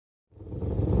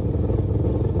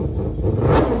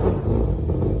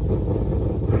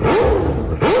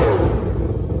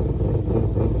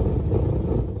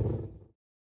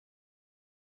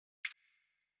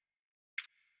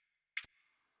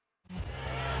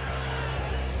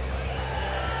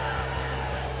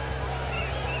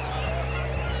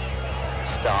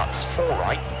starts 4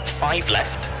 right, 5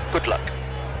 left. Good luck.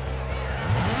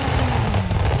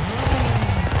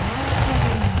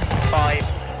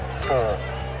 5, 4,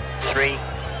 3,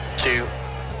 2,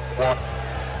 1,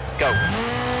 go.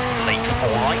 Late 4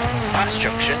 right, pass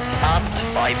junction, and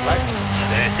 5 left,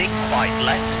 30, 5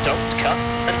 left, don't cut,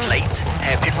 and late,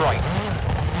 hairpin right.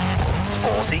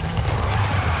 40,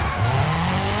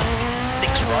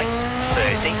 6 right,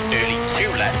 30, early 2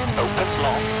 left, opens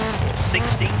long,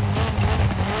 60,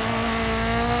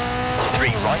 3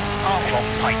 right, half long,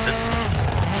 tightens,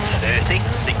 30,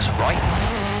 6 right,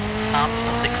 and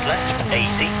 6 left,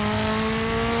 80,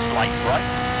 slight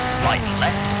right, slight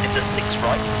left, into 6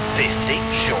 right, 50,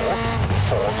 short,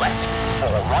 4 left, 4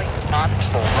 right, and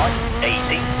 4 right,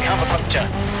 80, we have a puncture,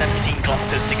 17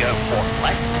 kilometers to go, 1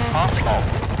 left, half long,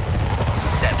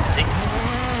 70,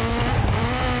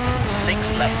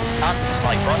 6 left, and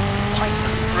slight right,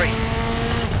 tightens 3,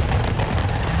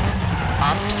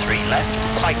 and 3 left,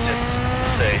 tightens,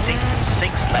 30,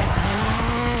 6 left,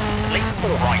 late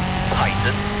 4 right,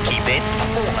 tightens, keep in,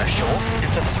 4 left short,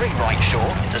 into 3 right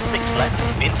short, into 6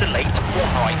 left, into late,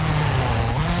 1 right,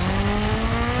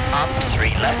 and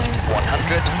 3 left,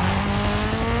 100,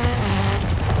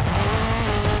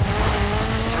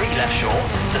 3 left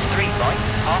short, to 3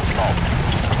 right, half long,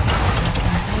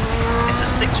 into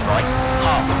 6 right,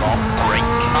 half long,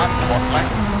 brake, and 1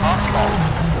 left, half long,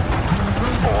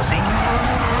 40,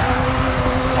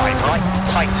 5 right,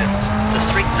 tightens, to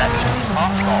 3 left,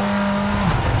 half long,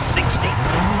 60,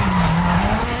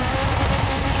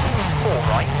 4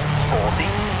 right, 40,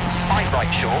 5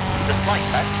 right short, to slight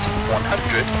left,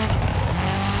 100,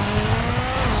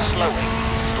 slowing,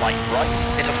 slight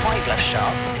right, into 5 left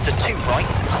sharp, into 2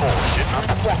 right, caution,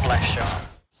 and 1 left sharp.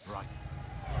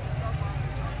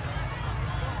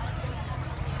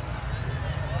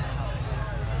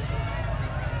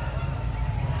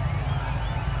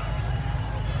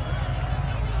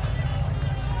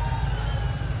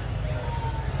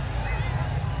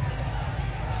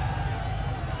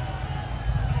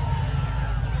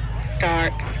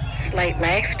 Starts slight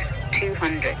left,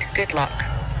 200. Good luck.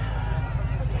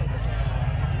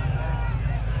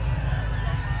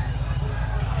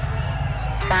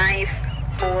 Five,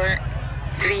 4,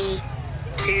 3,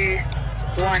 2,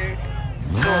 1,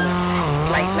 go.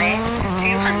 Slight left,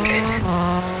 200.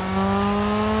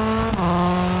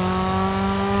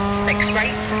 6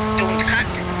 right, don't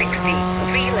cut, 60.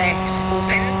 3 left,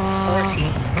 opens, 40.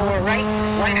 4 right,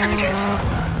 100.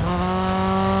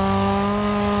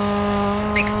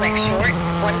 6 left short,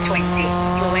 120,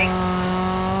 slowing,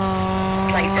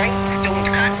 slight right, don't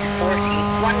cut, 40,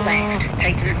 1 left,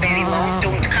 tightens very long,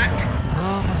 don't cut,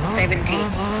 70,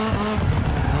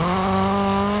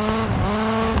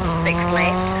 6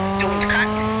 left, don't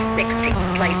cut, 60,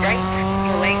 slight right,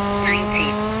 slowing,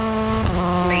 90,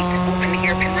 late, open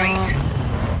hairpin right,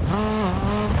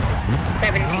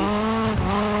 70,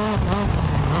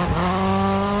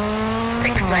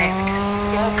 6 left,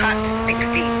 small cut,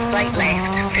 60, slight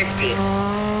left, 50,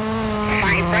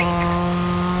 5 right,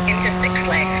 into 6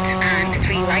 left, and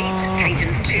 3 right,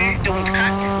 tightens 2, don't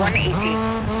cut, 180.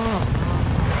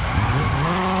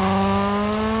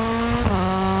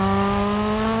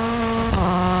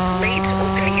 Late,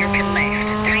 open hairpin left,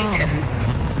 tightens,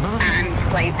 and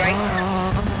slight right,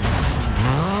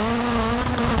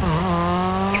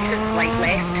 into slight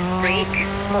left, brake,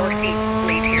 40,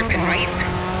 late hairpin right,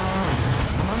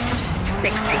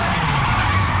 60.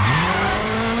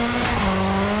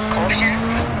 Caution,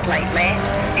 slight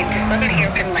left, into southern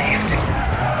hairpin left,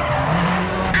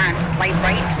 and slight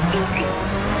right, 80.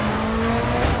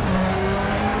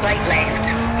 Slight left,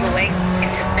 slowing,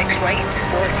 into 6 right,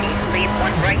 40, late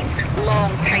 1 right,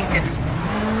 long tightens,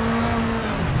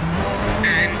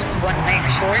 and 1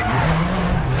 left short,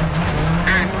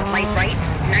 and slight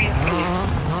right, 90.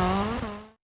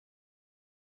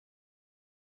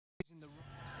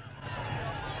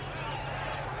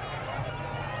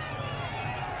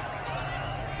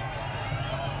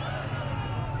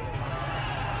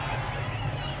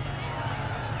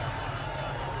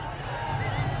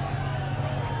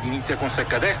 Inizia con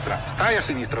secca a destra, stai a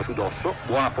sinistra su dosso,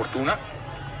 buona fortuna.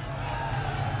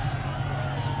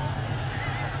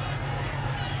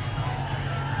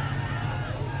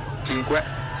 Cinque,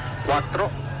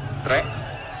 4, 3,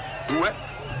 2,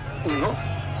 1,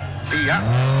 via,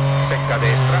 secca a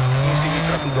destra, in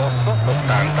sinistra su dosso,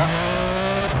 80,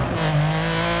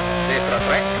 destra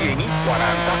 3, tieni,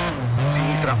 40,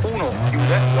 sinistra 1,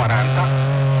 chiude, 40,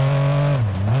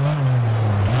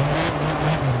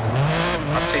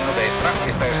 accenno destra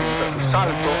e stai a sinistra su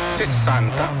salto,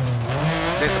 60,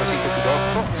 destra 5 su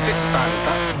dosso,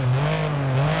 60,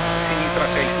 sinistra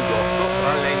 6 su dosso,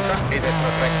 rallenta e destra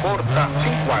 3 corta,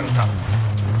 50.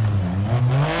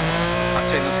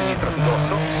 Accenno sinistra su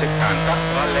dosso, 70,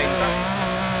 rallenta.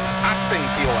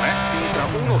 Attenzione, sinistra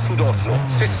 1 su dosso,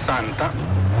 60.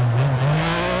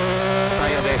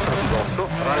 Stai a destra su dosso,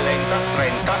 rallenta,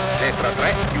 30, destra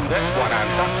 3, chiude,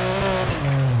 40.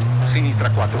 Sinistra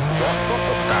 4 su dosso,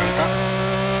 80.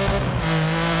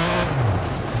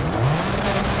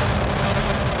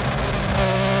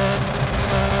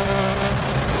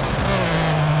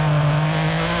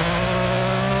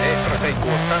 Destra 6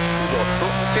 corta, su dosso,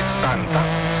 60,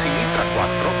 sinistra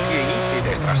 4, tieni e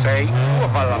destra 6, su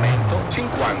avvallamento,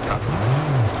 50.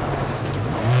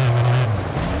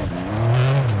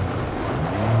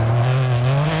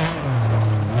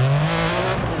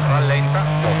 Rallenta,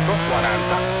 dosso,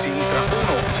 40, sinistra 1,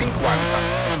 50.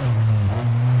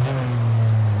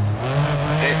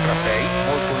 Destra 6,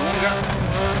 molto lunga.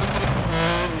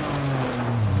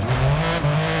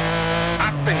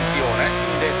 Attenzione,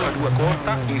 in destra 2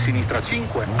 corta, in sinistra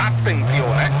 5.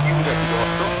 Attenzione, chiude su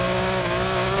dosso.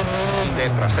 In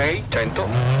destra 6, 100.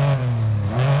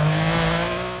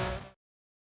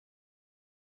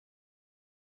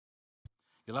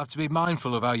 You'll have to be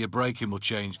mindful of how your braking will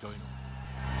change going on.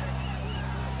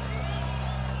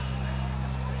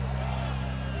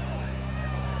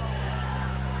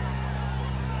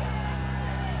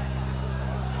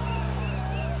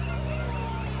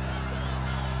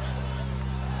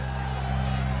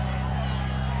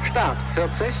 Start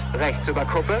 40, rechts über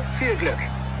Kuppe, viel Glück.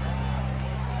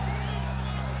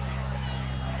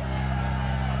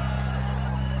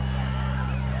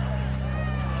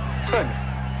 5,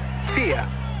 4,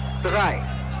 3,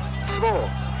 2,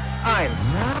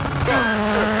 1, go,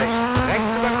 40,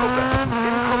 rechts über Kuppe,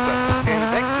 in Kuppe, in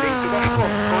 6 links über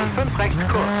Sprung und 5 rechts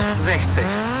kurz, 60,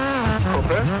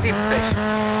 Kuppe, 70,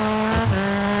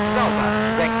 sauber,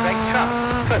 6 rechts scharf,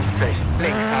 50,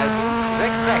 links halten,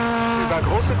 6 rechts, über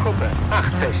große Kuppe,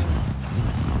 80.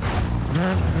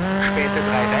 Späte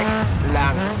 3 rechts,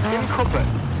 lang, in Kuppe.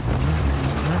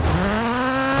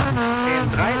 In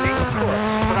 3 links kurz,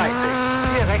 30,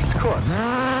 4 rechts kurz.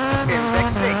 In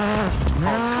 6 links.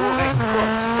 Und 2 rechts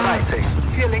kurz, 30,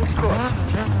 4 links kurz.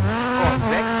 Und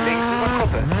 6 links über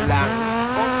Kuppe, lang.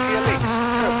 Und 4 links,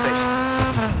 40.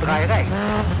 3 rechts.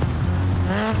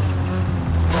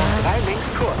 Und 3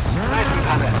 links kurz.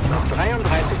 Reifenpanne, noch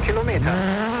 33 Kilometer.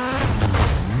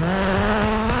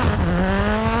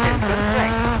 In 5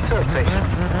 rechts, 40.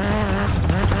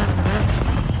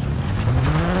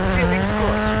 4 links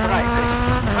kurz, 30.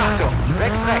 Achtung,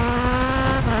 6 rechts.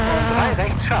 Und 3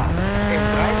 rechts scharf. In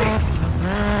 3 links.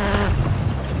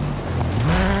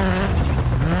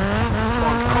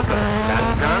 Und Kuppe,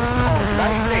 langsam und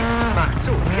leicht links. Mach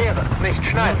zu, kehre, nicht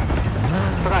schneiden.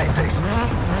 30.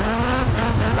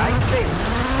 Leicht links,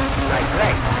 leicht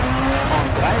rechts und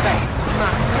 3 rechts,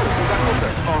 mach zu, über Kuppe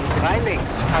und 3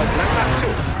 links, halblang mach zu.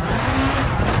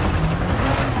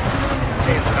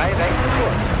 In 3 rechts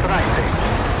kurz, 30.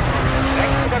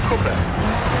 Rechts über Kuppe.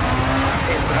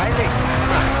 In 3 links,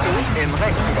 mach zu, in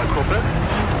rechts über Kuppe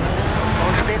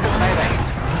und späte 3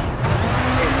 rechts.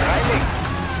 In 3 links.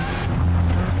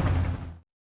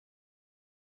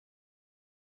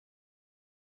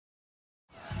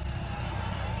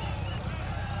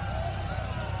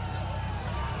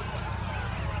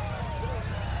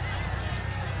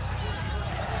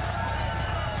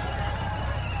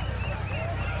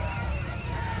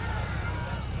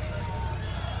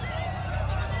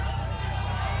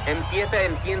 Empieza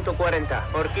en 140.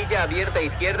 Horquilla abierta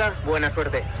izquierda. Buena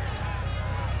suerte.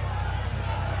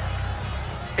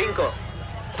 5,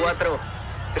 4,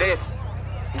 3,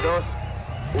 2,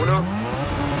 1.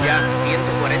 Ya,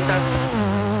 140.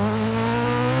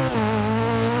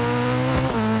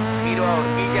 Giro a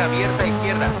horquilla abierta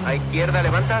izquierda. A izquierda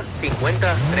levanta.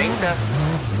 50, 30.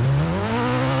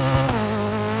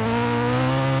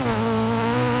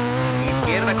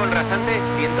 Izquierda con rasante.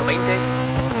 120.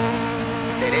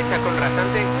 Derecha con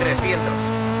rasante,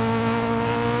 300.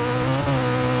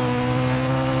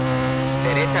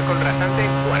 Derecha con rasante,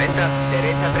 40.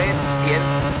 Derecha 3, 100.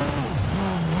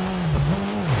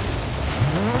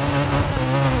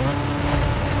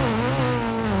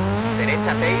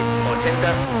 Derecha 6,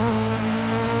 80.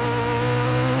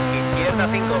 Izquierda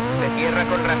 5, se cierra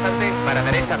con rasante. Para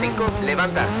derecha 5,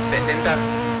 levanta, 60.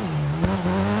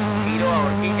 Giro a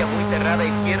horquilla muy cerrada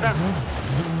izquierda.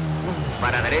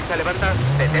 Para derecha levanta,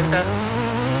 70.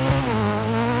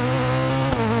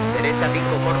 Derecha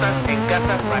 5 corta, en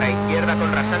casa, para izquierda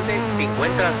con rasante,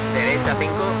 50. Derecha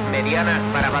 5, mediana,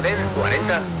 para Badén,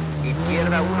 40.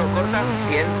 Izquierda 1 corta,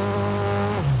 100.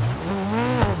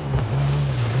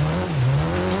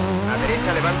 A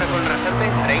derecha levanta con rasante,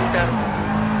 30.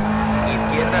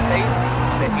 Izquierda 6,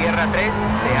 se cierra 3,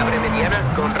 se abre mediana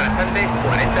con rasante,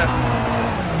 40.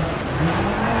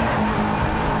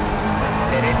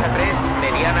 Derecha 3,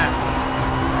 mediana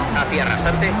hacia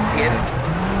rasante, 100.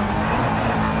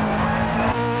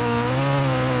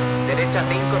 Derecha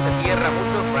 5, se cierra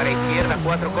mucho, para izquierda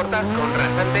 4 corta con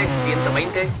rasante,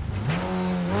 120.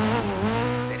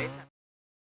 Derecha.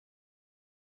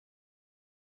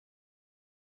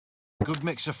 Good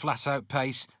mix of flat-out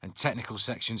pace and technical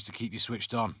sections to keep you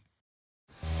switched on.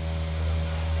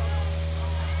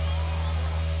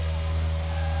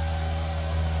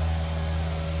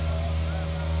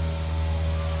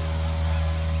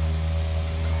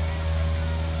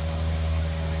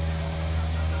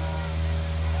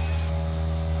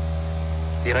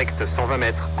 Direct 120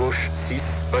 mètres, gauche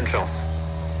 6, bonne chance.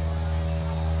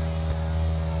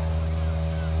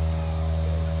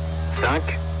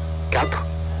 5, 4,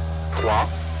 3,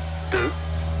 2,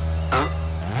 1,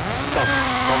 top,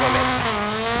 120 mètres.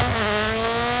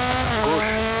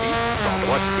 Gauche 6, dans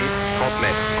droite 6, 30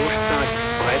 mètres. Gauche 5,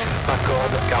 bref, pas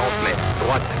corde, 40 mètres.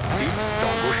 Droite 6,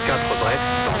 dans gauche 4, bref,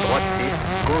 dans droite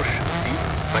 6, gauche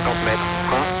 6, 50 mètres.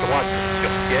 Frein, droite sur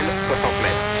ciel, 60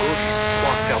 mètres. Gauche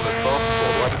 3, ferme fort,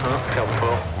 pour droite 1, ferme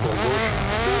fort, pour gauche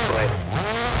 2, bref.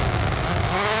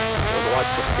 Pour droite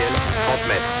sur ciel, 30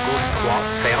 mètres. Gauche 3,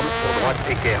 ferme, pour droite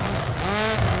équerre.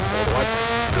 Pour droite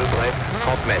 2, bref,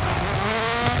 30 mètres.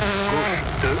 Gauche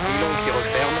 2, nylon qui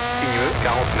referme, sinueux,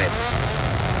 40 mètres.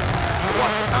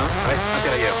 Droite 1, reste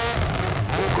intérieur.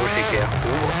 Pour gauche équerre,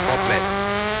 ouvre, 30 mètres.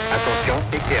 Attention,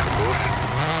 équerre gauche.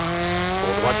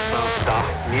 Pour droite 1, tard,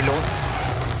 nylon.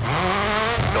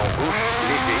 Dans gauche,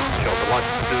 léger, sur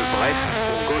droite 2, bref.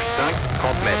 Pour gauche 5,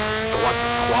 30 mètres. Droite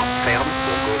 3, ferme,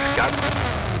 pour gauche 4.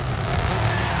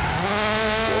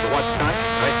 Pour droite 5,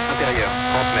 reste intérieur,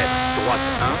 30 mètres. Droite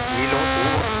 1, nylon,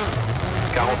 ouvre,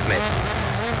 40 mètres.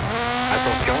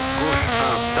 Attention, gauche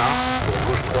 1, tard, pour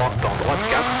gauche 3, dans droite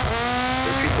 4.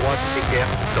 De suite droite, équerre,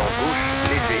 dans gauche,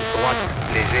 léger, droite,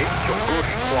 léger, sur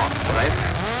gauche 3,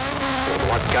 bref. Pour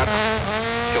droite 4,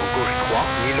 sur gauche 3,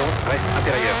 nylon, reste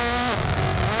intérieur.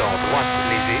 Dans droite,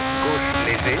 léger, gauche,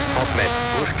 léger, 30 mètres.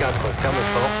 Gauche 4, ferme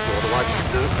fort, pour droite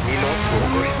 2, nylon, pour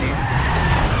gauche 6.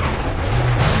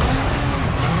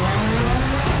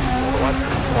 Pour droite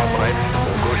 3, bref,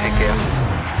 pour gauche équerre.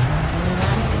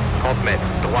 30 mètres,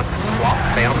 droite 3,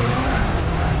 ferme.